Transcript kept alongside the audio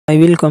I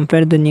will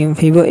compare the new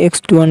Vivo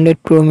X200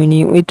 Pro Mini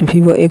with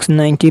Vivo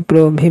X90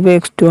 Pro. Vivo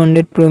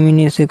X200 Pro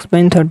Mini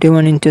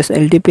 6.31 inches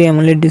LTP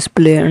AMOLED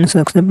display and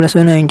success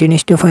ratio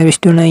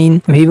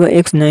 19:5:9. Vivo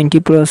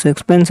X90 Pro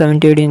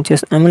 6.78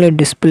 inches AMOLED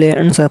display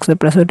and success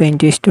ratio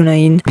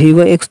 20:9.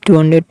 Vivo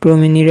X200 Pro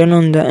Mini run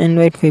on the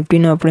Android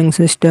 15 operating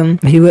system.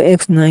 Vivo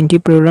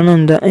X90 Pro run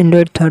on the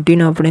Android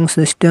 13 operating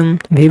system.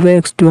 Vivo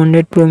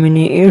X200 Pro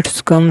Mini it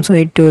comes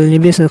with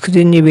 12GB,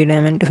 16GB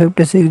RAM and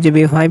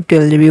 56GB,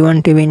 512GB,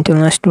 1TB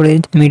internal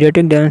storage.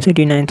 MediaTek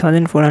Dimensity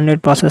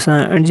 9400 processor,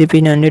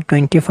 8GB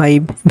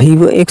 925.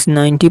 Vivo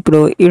X90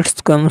 Pro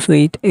it comes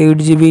with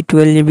 8GB,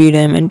 12GB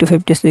RAM and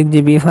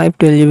 56GB,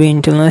 512GB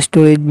internal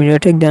storage.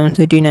 MediaTek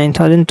Dimensity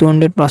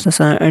 9200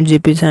 processor,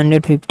 8GB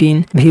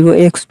 115. Vivo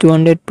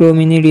X200 Pro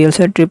Mini real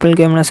set triple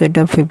camera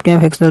setup, 50MP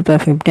by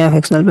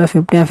 50MP by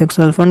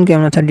 50MP, front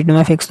camera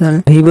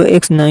 32MP. Vivo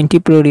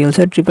X90 Pro real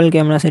set triple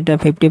camera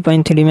setup,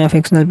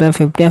 50.3MP by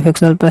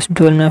 50MP plus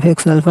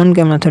 12MP, front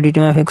camera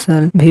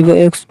 32MP. Vivo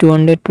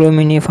X200 Pro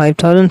Mini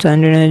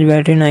 5700 mAh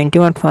battery,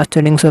 90W fast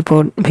charging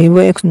support. Vivo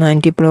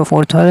X90 Pro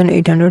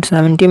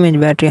 4870 mAh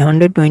battery,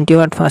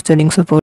 120W fast charging support.